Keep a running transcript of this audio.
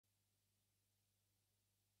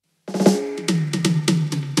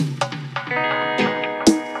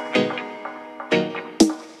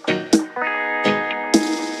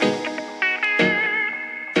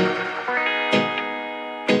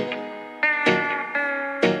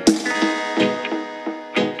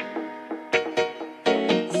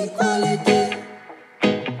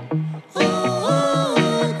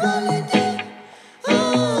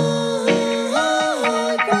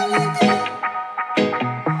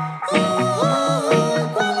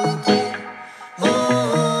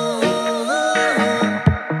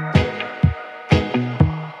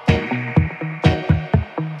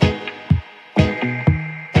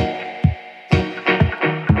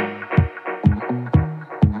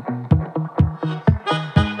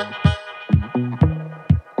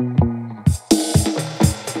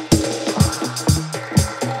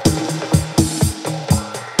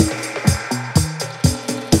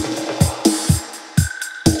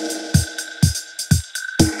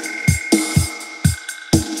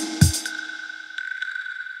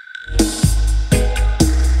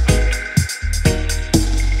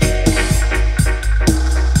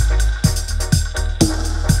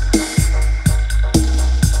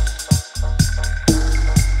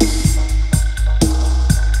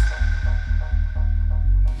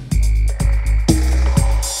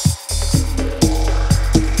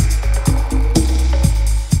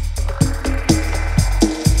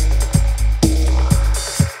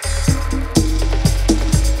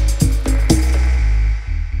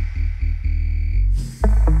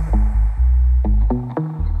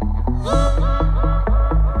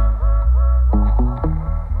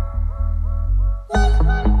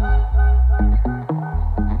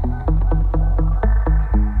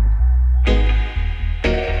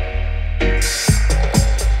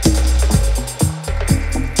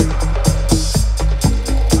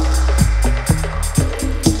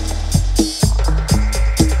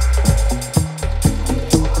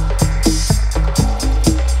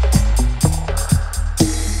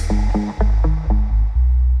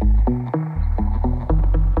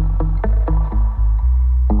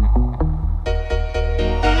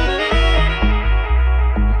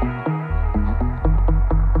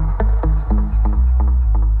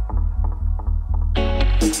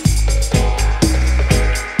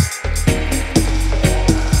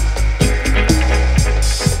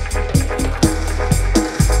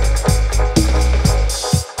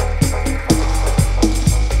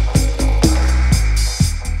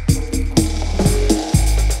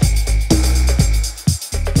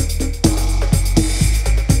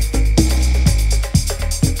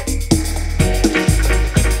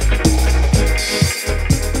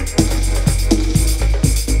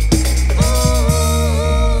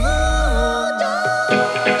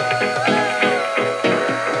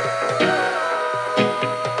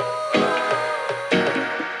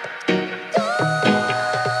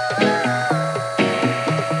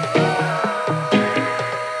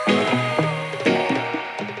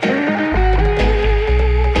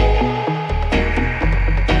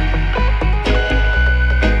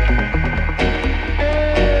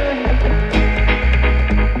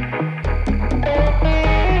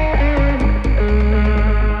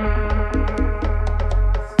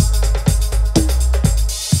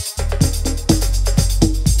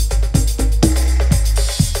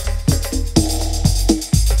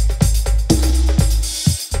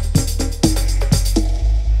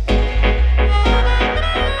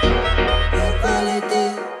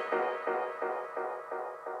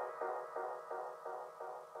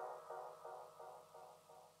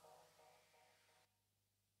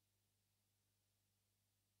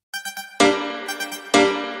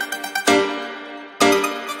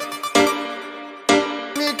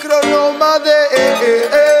nomade.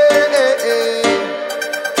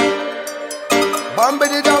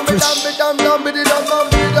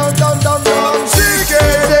 Si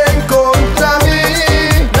quieren contra mí,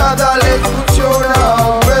 nada les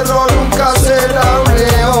funciona, pero nunca será un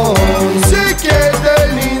león. Si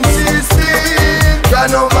quieren insistir, ya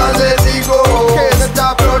no más les digo que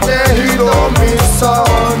está protegido mi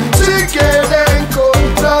son. Si quieren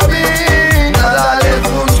contra mí, nada les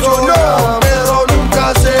funciona, pero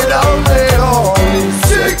nunca será un león.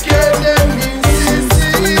 Si quieren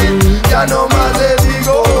insistir, ya no más les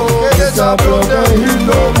digo que está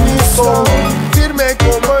protegido mi son. Firme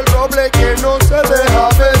como el roble que no se deja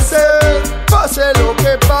vencer. Pase lo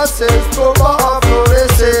que pase, esto va a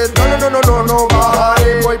florecer. No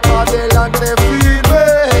bajaré, voy para adelante firme.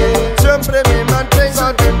 Siempre me mantengo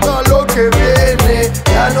atento a lo que viene.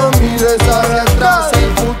 Ya no mires hacia atrás,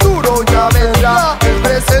 el futuro ya vendrá. El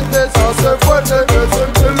presente se hace fuerte, el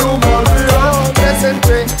presente lo más real.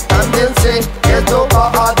 Presente, también sé que esto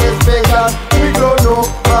va a despegar. Mi crono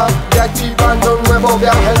va reactivando un nuevo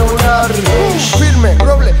viaje lunar. Firme,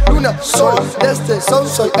 roble, luna, sol. De este son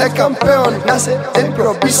soy el campeón. Nace de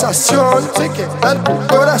improvisación. Sé que dar tu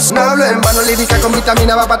corazón. No hablo en vano, lírica con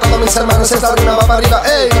vitamina. Va para todos mis hermanos, esta rima va para arriba.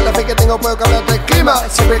 Ey, con la fe que tengo puedo cambiar el clima.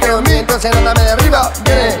 Siempre creo en mí, entonces nada me derriba.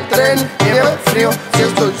 Viene el tren, nieve, frío. Si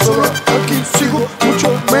estoy solo, aquí sigo mucho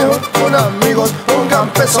mejor con amigos. Pongan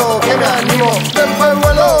peso, que me animo. Ven para el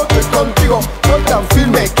vuelo, estoy contigo. No tan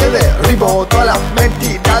firme que derribo toda la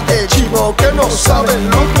mentira de chivo que no saben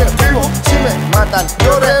lo que vivo. Si me matan,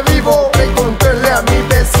 yo revivo. Encontrarle a mi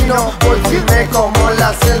vecino. Voy firme como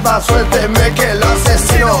la selva, suélteme que lo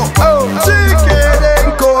asesino. Si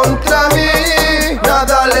quieren contra mí,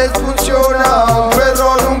 nada les funciona,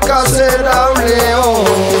 pero nunca será un león.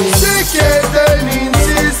 Si quieren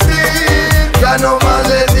insistir, ya no más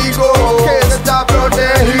les digo que está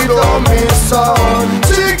protegido mi son.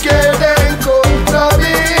 Si quieren contra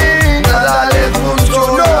mí, nada les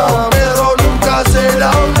funciona, pero nunca será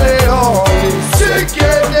un león. Si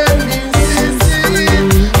quieren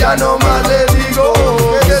insistir, ya no más les digo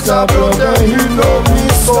que está protegido mi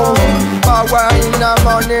son. Power in the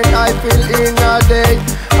morning, I feel in a day.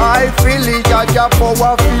 I feel it, Jaja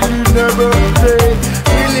power, feeling every day.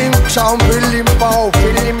 Feeling sound, feeling power,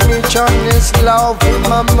 feeling mission is love. In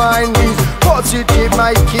my mind is positive,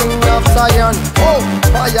 my king of Zion. Oh,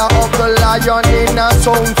 fire of the lion in a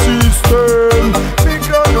sound system. Big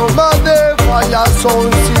no matter, fire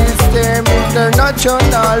sound system.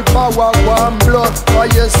 International power, one blood.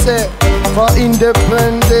 What you say? For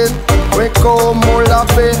independent, we como la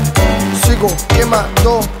fe. Sigo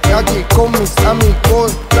quemando aquí con mis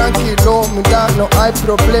amigos. Tranquilo, mira, no hay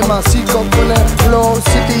problema. Sigo con el flow.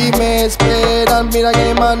 City me esperan, mira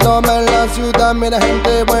quemándome en la ciudad. Mira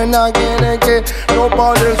gente buena, quiere que no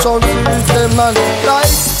pare son sistemas.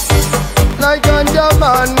 Like ganja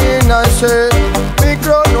man in a set.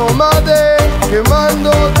 Micro nomade, quemando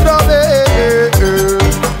otra vez.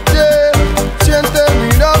 Yeah, siente mi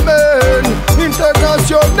ramen.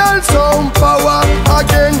 International sound power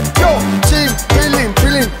again. Yo, see, feeling,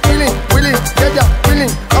 willing, yeah,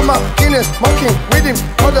 feeling. I'm a Guinness, mocking with him.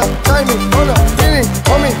 Other timing, other feeling,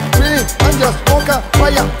 homie, feeling. I'm just smoker,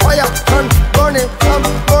 fire, I'm burning,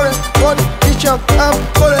 kitchen, I'm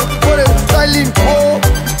burning, styling, oh,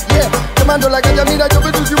 yeah. Quemando la calle, mira, yo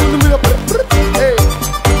veo tu mundo, mira, hey.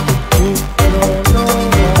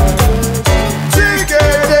 Si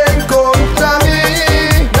quieren contra mí,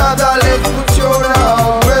 nada les funciona,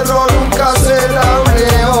 pero nunca será un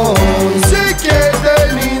león. Si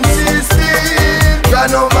quieren insistir, ya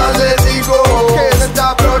no más les digo que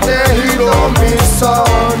está protegido mi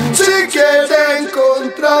son. Si quieren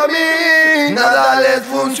contra mí, nada les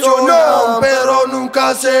funciona, pero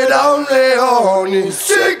nunca será un león. Y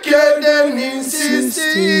si quieren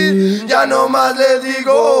insistir, ya no más les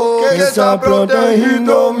digo que está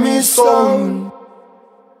protegido mi son.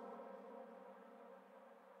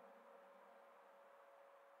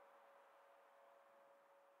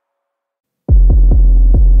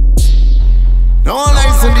 No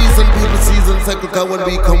nice and decent people season cycle, cause when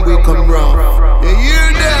we come round. You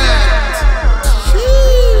hear that?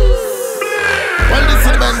 Well, this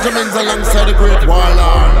is Benjamin's alongside the great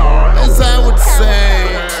warlord, as I would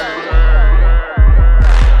say.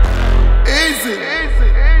 Easy.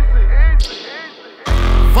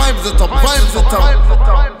 Vibes it up.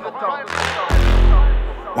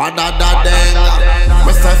 What that dang?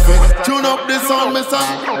 Mr. Fix, tune up this song, Mr.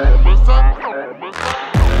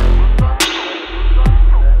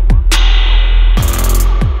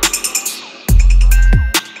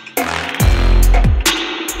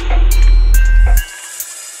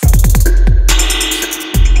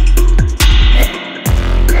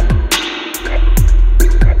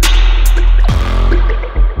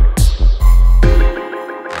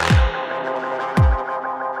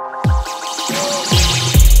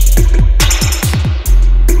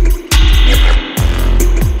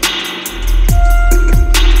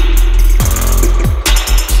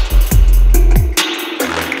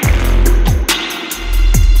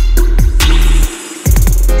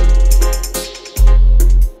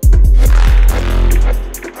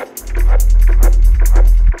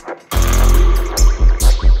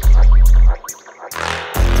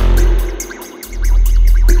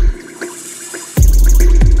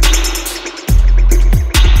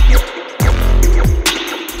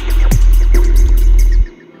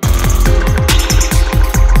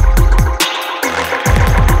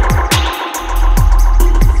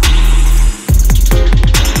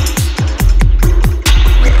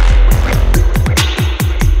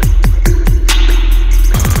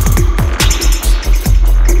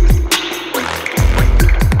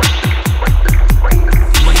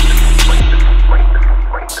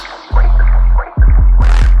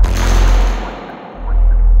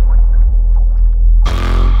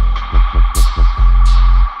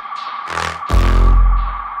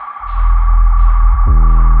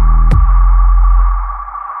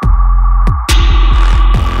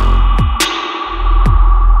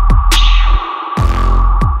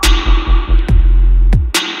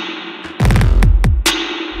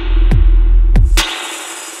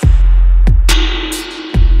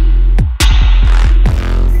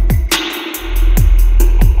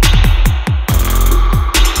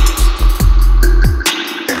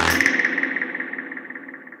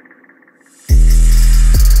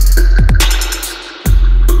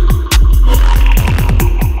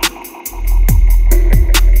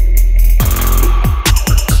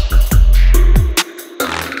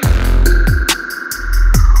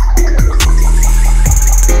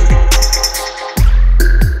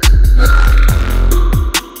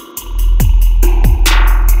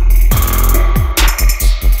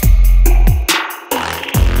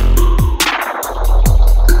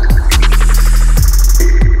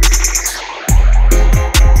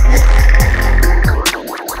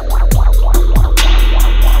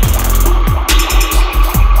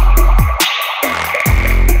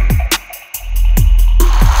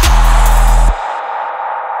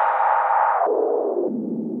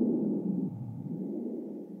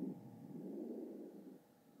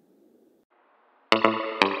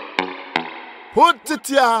 Put it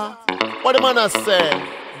here. What the man a say?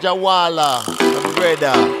 Jawala,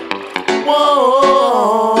 brother.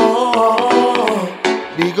 Whoa.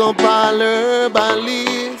 Big up all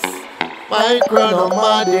herbalists. My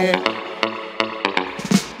chronomade.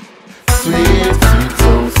 Sweet, sweet,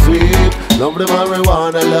 so sweet. Love the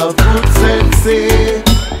marijuana, love good sensei.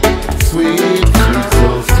 Sweet, sweet, so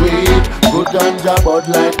sweet. Good ganja, bud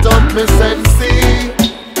light up me sensei.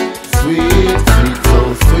 Sweet, sweet, so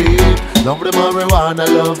sweet. Love the marijuana,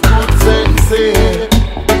 love good sensei.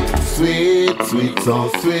 Sweet, sweet, so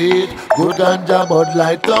sweet. Good ganja, bud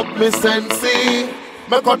light up me sensei.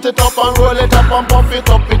 Me cut it up and roll it up and puff it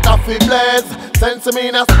up, it off it blaze. Sense me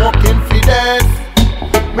in a smoking for days.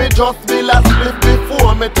 Me just feel a split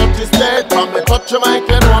before me touch the stage. When me touch the mic,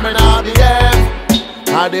 you know me not behave.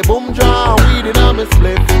 Had the boom draw, weed in a me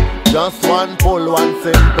split. Just one pull, one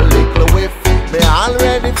simple little whiff. Me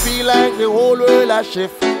already feel like the whole world a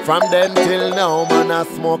shift. From then till now, man, I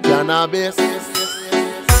smoke cannabis.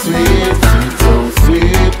 Sweet, sweet, so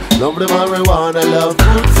sweet. Love the marijuana, love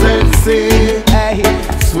good sensei. Hey.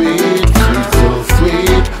 Sweet, sweet, so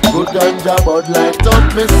sweet. Good ganja, bud light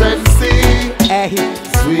up me sensei. Hey.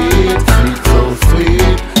 Sweet, sweet, so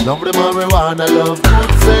sweet. Love the marijuana, love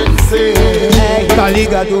good sensei. Hey. Tá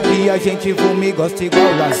ligado que a gente fuma e gosta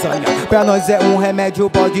igual lasanha. Pra nós é remédio,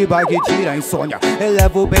 pode bag e tira a insônia.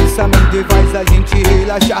 Eleva o pensamento e faz a gente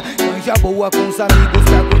relaxar. Ganja boa com os amigos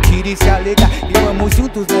pra curtir e se alegar. E vamos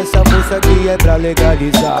juntos nessa força que é pra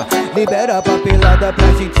legalizar. Libera a papelada pra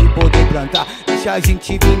gente poder plantar. Deixa a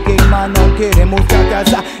gente vir queimar, não queremos te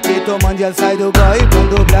atrasar. E tomando já sai do gol e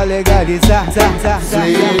pronto pra legalizar.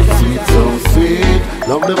 Sweet, sweet, so sweet.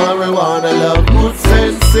 Love the marijuana, love good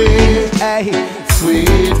sensei. Hey.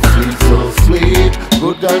 Sweet, sweet, so sweet.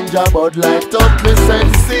 Good ganja, bud light up me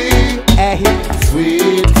sensei. Hey.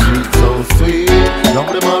 Sweet, sweet, so sweet.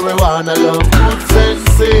 Love the marijuana, love good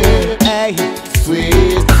sensei. Hey.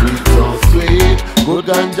 Sweet, sweet, so sweet. Good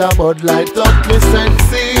ganja, bud light up me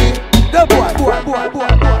sensei. The boy.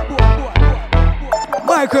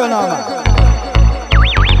 Micronom.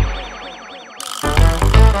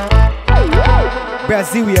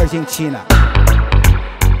 Brasil e Argentina.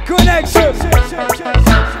 Connection.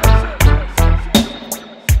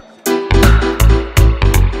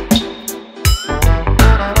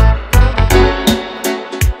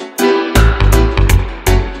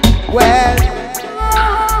 Well,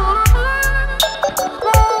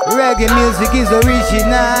 reggae music is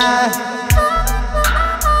original.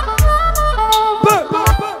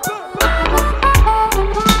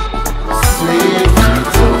 Sweet, sweet,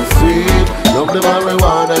 so sweet. Love the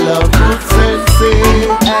marijuana, love good sensei.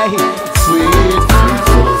 Hey. Sweet, sweet,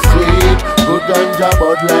 so sweet. Good ganja,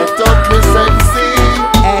 bud light up me sensei.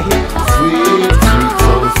 Hey. Sweet, sweet,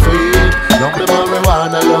 so sweet. Love the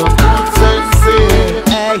marijuana, love good sensei.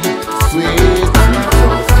 Hey. Sweet, sweet, so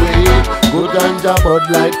sweet. Good ganja, bud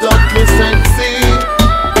light up me sensei.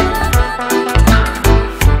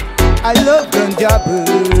 I love ganja boom.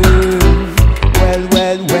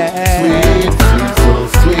 Well. Sweet, sweet, so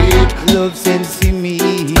sweet. Love sensei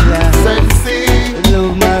mila. Sensei.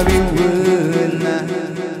 Love marijuana.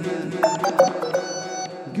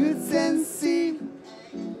 Good sensei.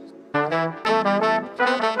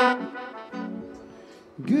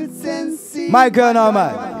 Good sensei. My girl, no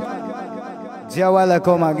man. Jawala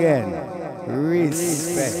come again.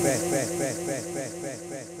 Respect.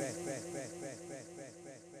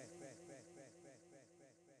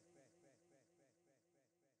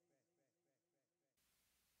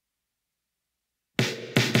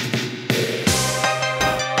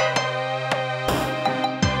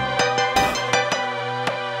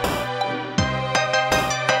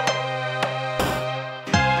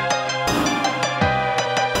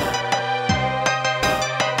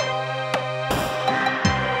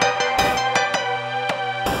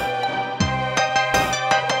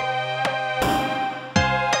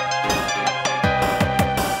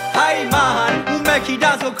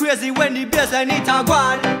 Crazy when the bassline hit a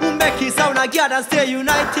one. Who make it sound like God and stay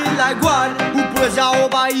united like one. Who praise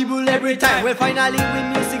over evil every time. Well finally with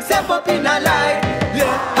music step up in a line.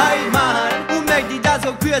 Yeah, hi man. Who make the dance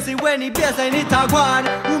so crazy when the bassline hit a one.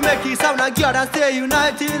 Who make it sound like God and stay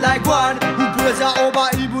united like one. Who praise over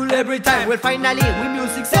evil every time. Well finally with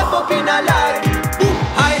music step up in a line.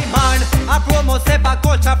 Hi man. I promote Steppa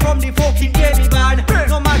culture from the fucking daily band.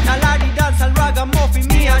 No matter how the dance and ragamuffin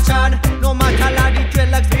me a chan. No matter how the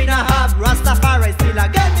dreadlocks me a have. Rastafari still a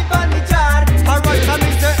get me on the jar. Alright, come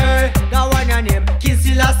Mr. that one your name. King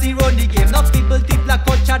still a see run the game. No people tip like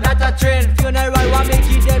culture that a trend. Funeral wa make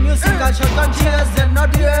it them music and shot and cheers them.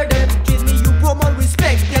 Not hear them. Give me you promote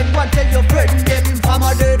respect. Then one tell your friend them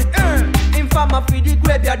informer dead. Informer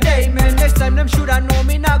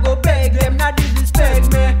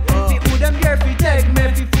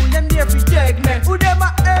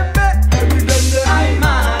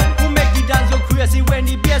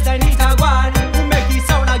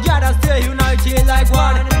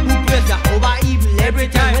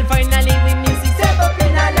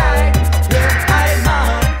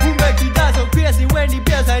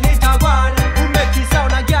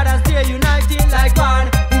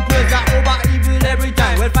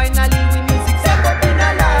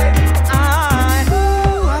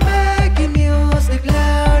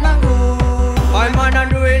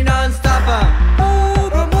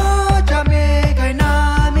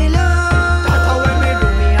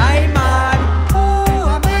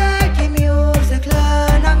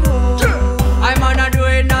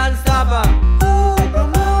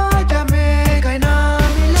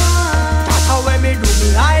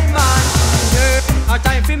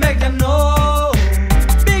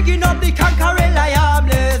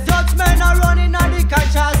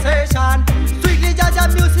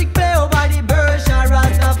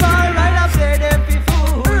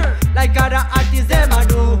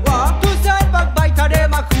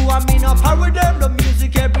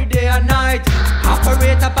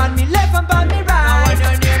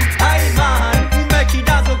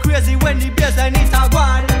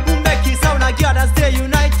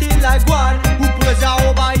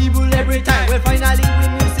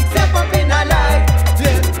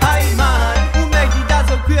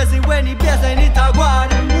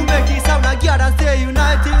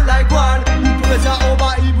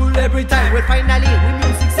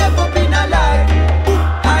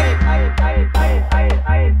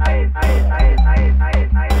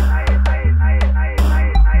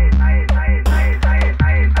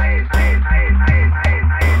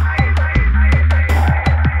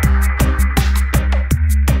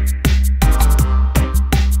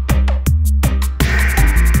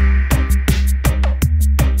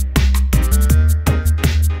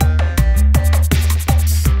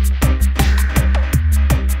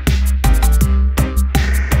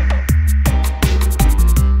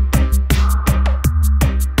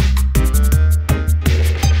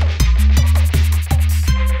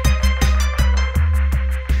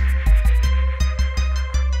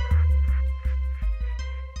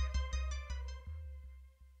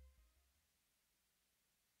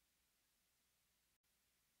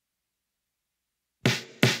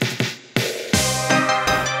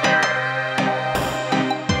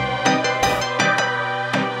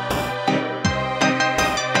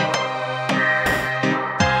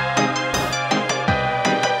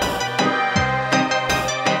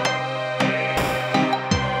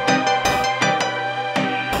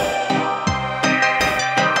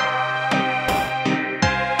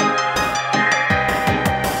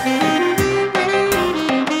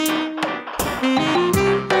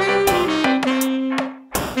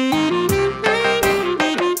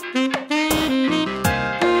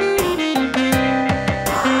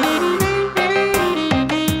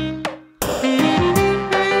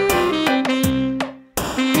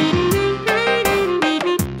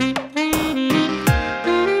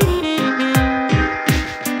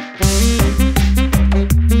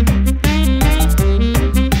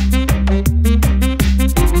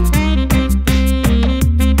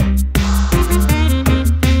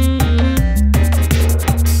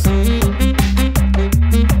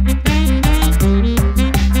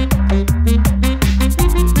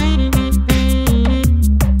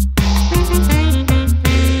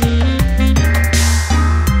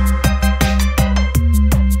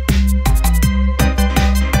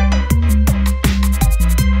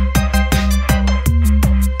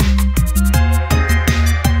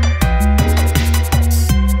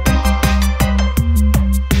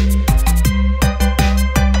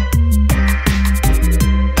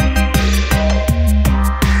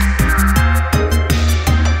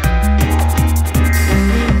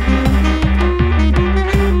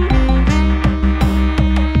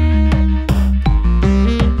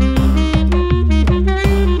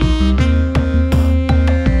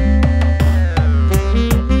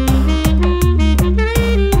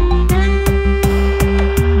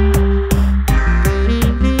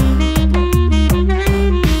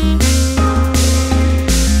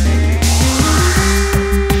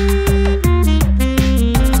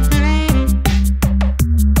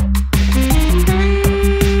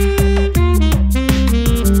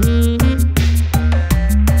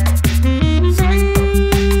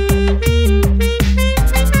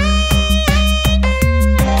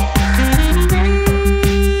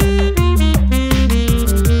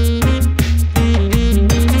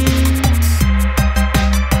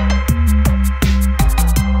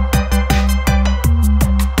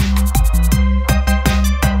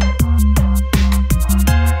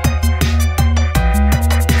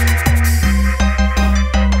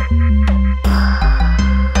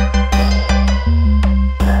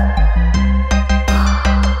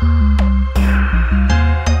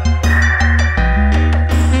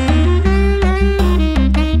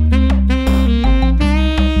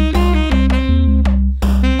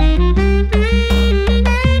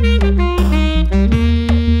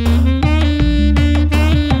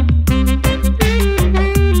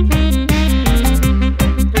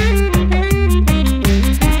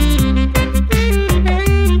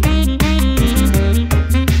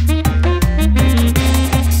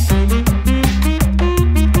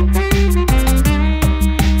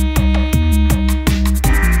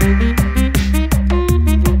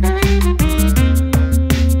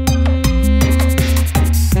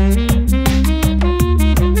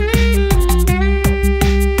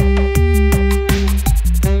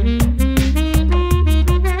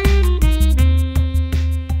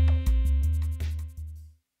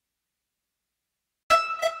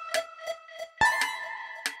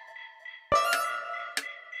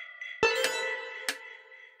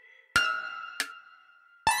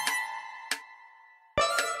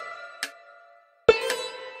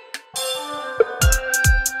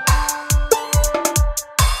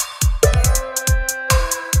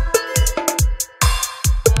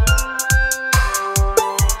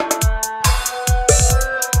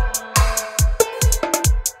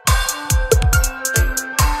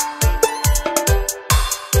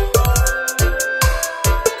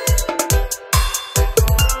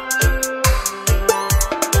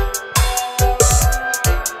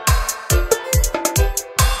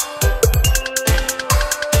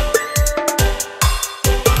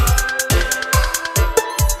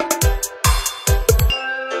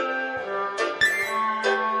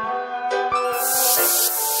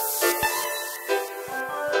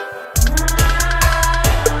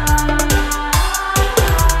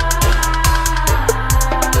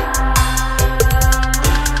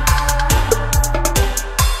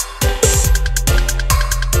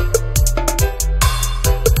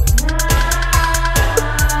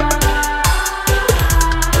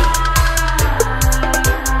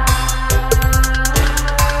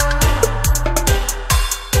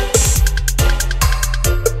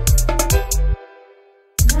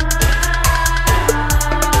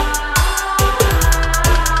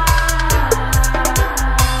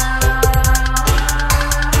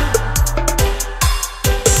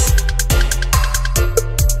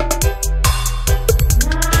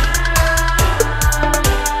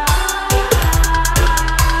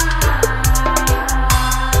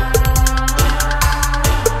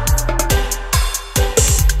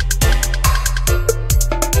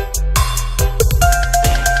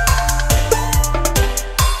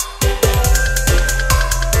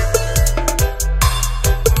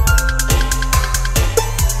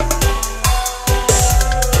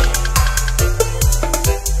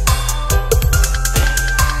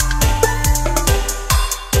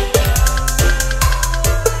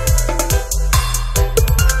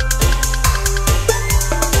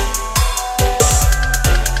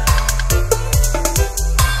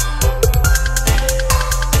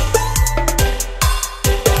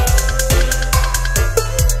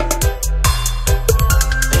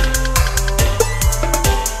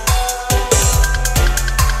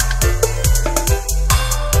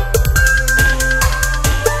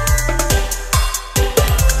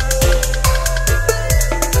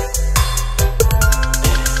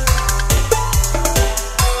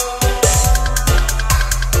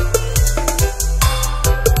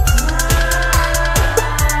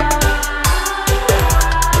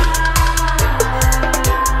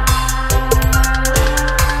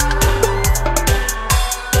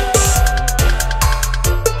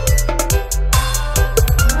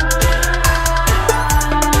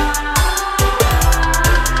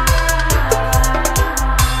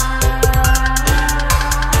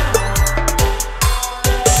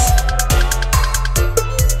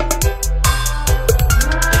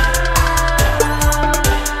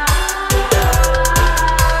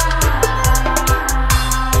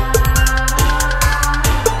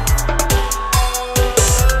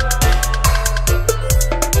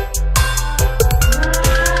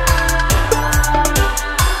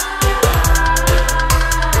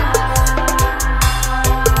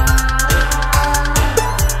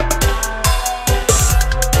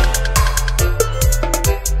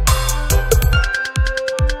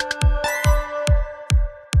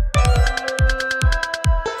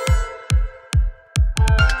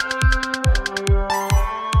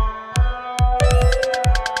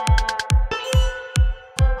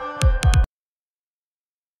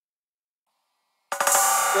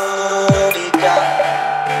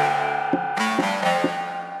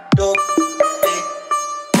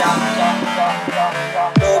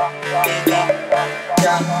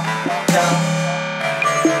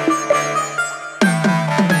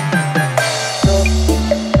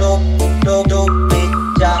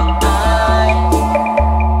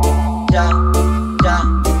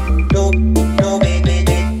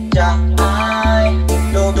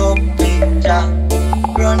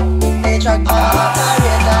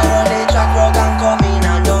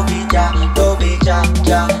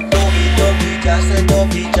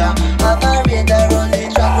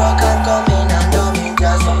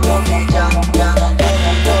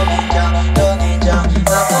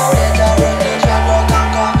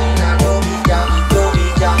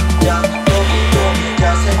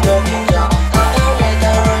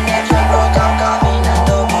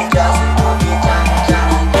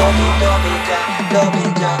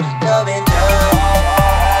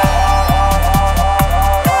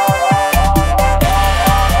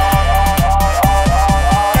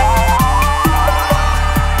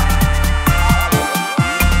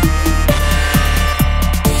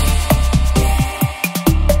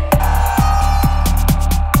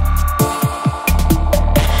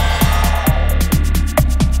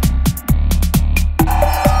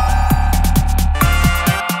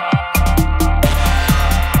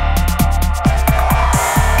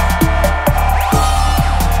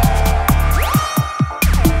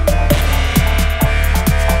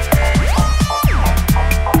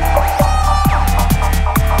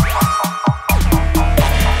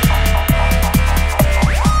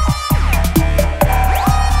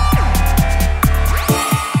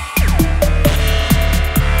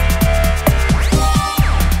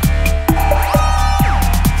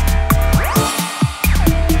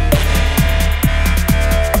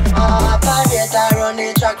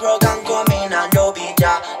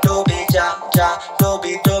ja.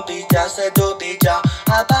 Dopey, dopey, ja, say dopey, ja.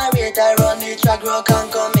 Operator run the track, rock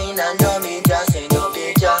and come in and know me, ja. Say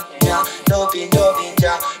dopey, ja, ja. Dopey, dopey,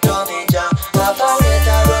 ja, dopey, ja.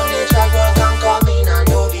 Operator run the track, rock and come in and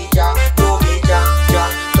know me, ja. Dopey, ja, ja.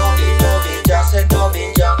 Dopey, dopey, ja, say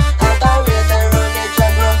dopey, ja. Operator run the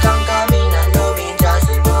track, rock and come in and know me, ja.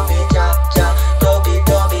 Say dopey, ja, ja. Dopey,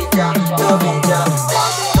 dopey, ja, dopey, ja.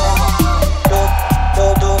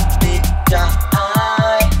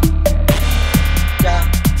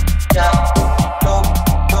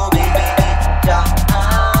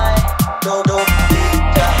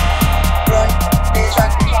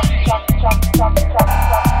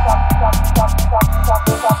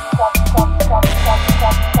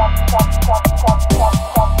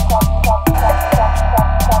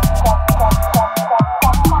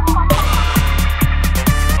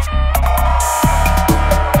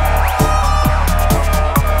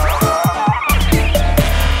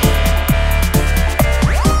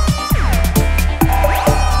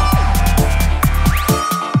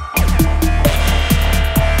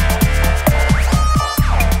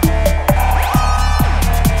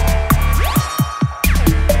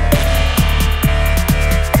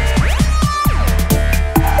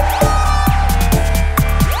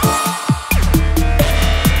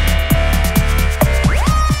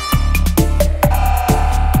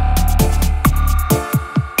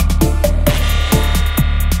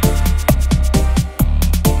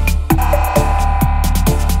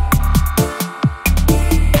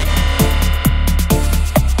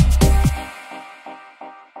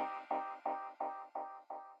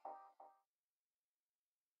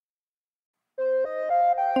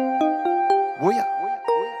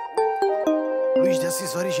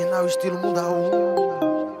 Original estilo Mundaú,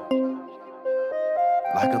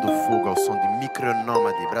 largando fogo ao som de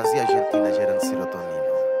micronômade, Brasil e Argentina gerando serotonina.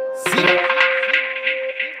 Sim.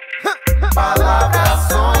 Palavra,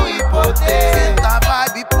 som e poder. Senta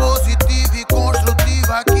vibe positiva e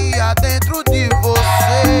construtiva que há dentro de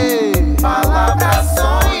você. Palavra,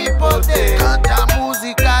 som e poder. Cante a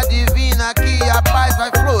música divina que a paz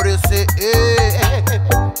vai florescer.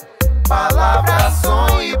 Palavra,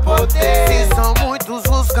 som e poder. Se são muitos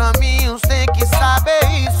os caminhos, tem que saber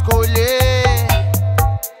escolher.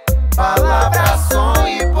 Palavra, som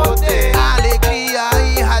e poder. Alegria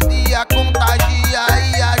irradia, contagia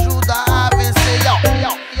e ajuda a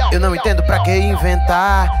vencer. Eu não entendo pra que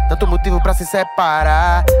inventar tanto motivo pra se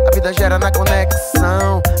separar. A vida gera na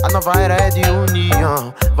conexão, a nova era é de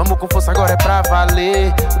união. Vamos com força, agora é pra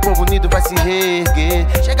valer. O povo unido vai se reerguer.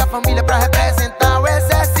 Chega a família pra representar o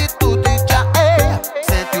exército de já.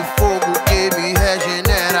 Sente o fogo que me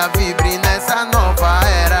regenera. Vibre nessa nova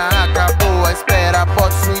era. Acabou a espera,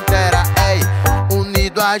 pode sua inteira. Ei,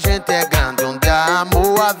 unido a gente é grande. Onde há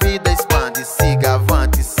amor a vida expande. Siga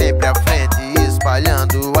avante, sempre à frente,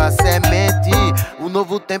 espalhando a semente. O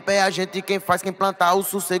novo tempo é a gente quem faz, quem plantar. O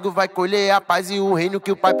sossego vai colher a paz e o reino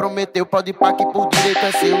que o pai prometeu. Pode pá que por direito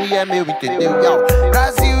é seu e é meu, entendeu?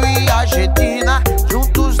 Brasil e Argentina,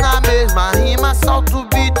 juntos na mesma rima. Solta o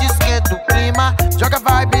beat, esquenta o clima. Joga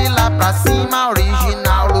vibe lá pra cima.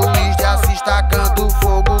 Original Luiz de Assis tacando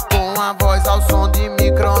fogo com a voz ao som de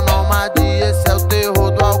micronômade. Esse é o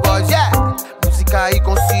terror do algoz, yeah! Música e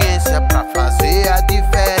consciência pra fazer a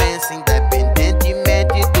diferença.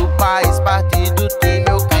 Independentemente do país, partido, time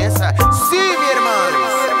ou crença. Sim, meus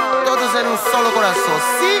irmãos, todos em um solo coração.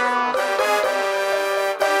 Sim.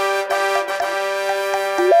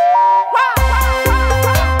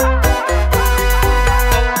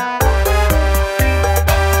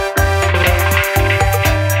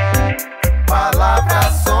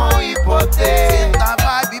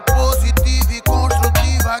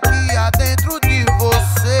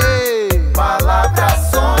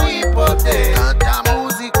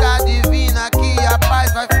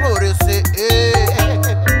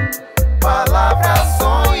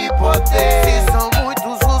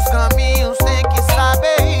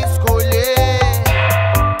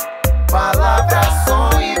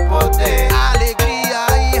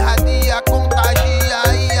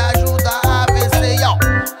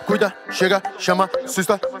 Chega, chama,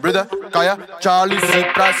 susta, brida, caia, chalice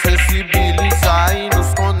pra sensibilizar e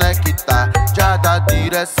nos conectar. Já dá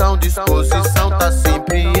direção, disposição, tá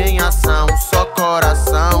sempre em ação. Só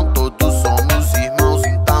coração, todos somos irmãos,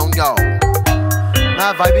 então, yo.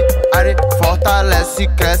 Na vibe, are, fortalece,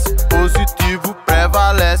 cresce, positivo,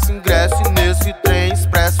 prevalece, ingresse nesse trem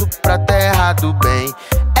expresso pra terra do bem.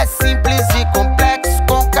 É simples e complexo,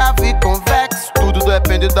 concavo e convexo. Tudo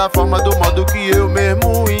depende da forma, do modo que eu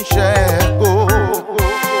mesmo enxergo.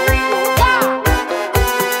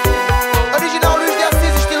 Original Luiz de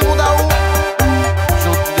Assis, estilo Mundaú.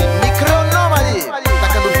 Junto de micronômade.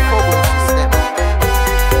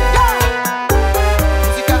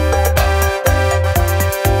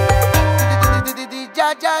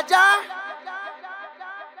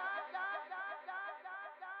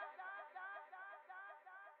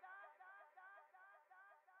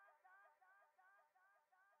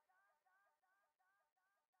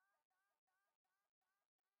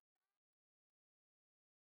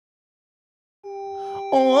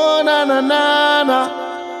 Oh, na na na na.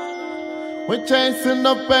 We're chasing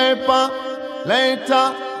the paper.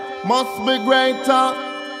 Later, must be greater.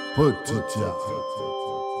 Put it here.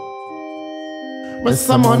 With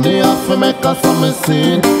some money off to make us some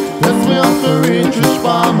scene. Yes, me off to reach which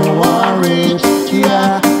far me want reach.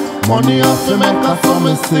 Yeah, money off to make us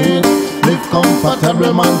some scene. Live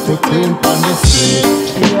comfortable, man, to clean on the street.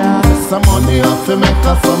 Yeah, some money off to make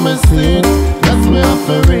us some scene. Yes, me off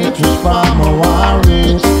to reach which far me want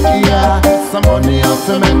reach. Yeah, some money off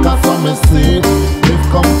to make us some scene. Live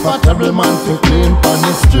comfortable, man, to clean on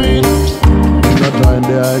the street. Not join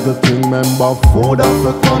the ego thing, member food off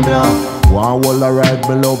to come here. One wall I ride,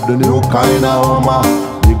 me love the new kind of Hummer.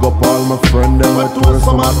 Big up all my friends, them a tour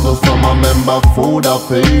summer to summer. Member food off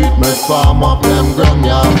to eat, me farm up them ground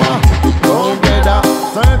yama. Go together,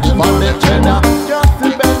 searching for the cheddar.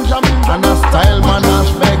 Justin Benjamin and a style man as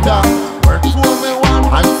beggar. Work for me one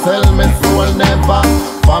and sell me soul never.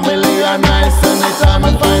 Family are nice anytime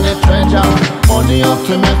I find a treasure. Money off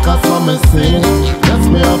to make us some scene. Just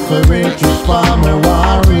me off to reach which for me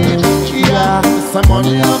worry. Yeah, some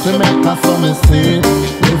money off to make us some scene.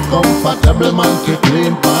 Live comfortable man to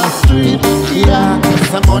clean past street. Yeah,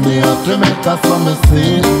 some money off to make us some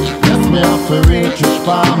scene. Just me off to reach which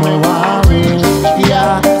for me worry.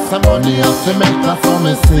 Yeah, some money off to make us some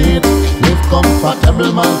scene. Live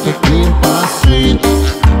comfortable man to clean past street.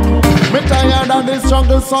 Me tired of this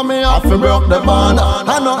struggle, so me have to broke the bond.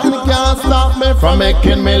 And nothing can stop me from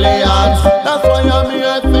making millions. That's why I'm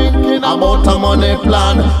here thinking about a money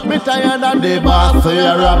plan. Me tired of the boss, so you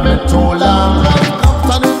rob me too long.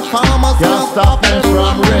 Confident farmers can't stop me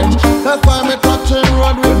from rich. That's why me touching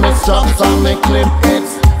road with me straps and me clip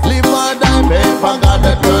hits. Leave or die, paper got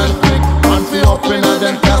the turn quick. And fi up in a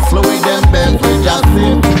them castle with them beds we just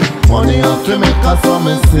sit. Money off to make us some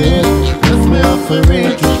scene. Yes, me off to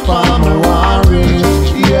reach which for me want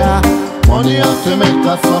reach. Yeah, money off to make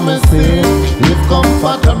us some scene. Live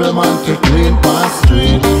comfortable man to clean past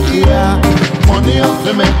street. Yeah, money off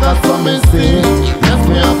to make us some scene. Yes,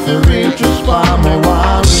 me off to reach which for me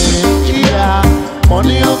want reach. Yeah,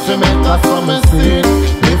 money off to make us some scene.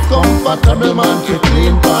 Live comfortable man to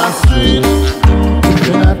clean past street. If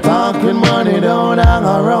you're not talking money, don't hang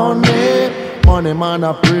around me. Money man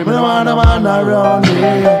a pre, me want a man around me.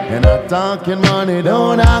 You're not talking money,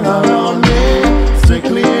 don't hang around me.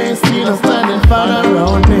 Strictly ain't still a standing fan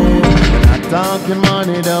around me. You're not talking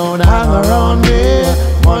money, don't hang around me.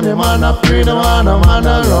 Money man a pre, don't want a man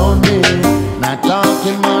around me. Not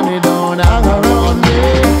talking money, don't hang around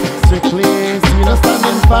me. Strictly ain't still a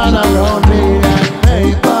standing fan around me. And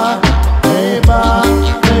paper, paper,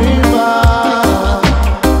 paper.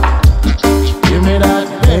 Give me that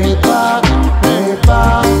paper.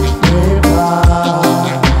 Paper,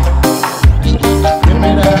 give me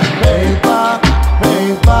that paper,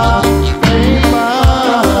 paper, paper.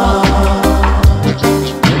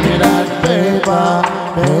 Give me that paper,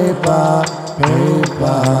 paper,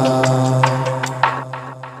 paper.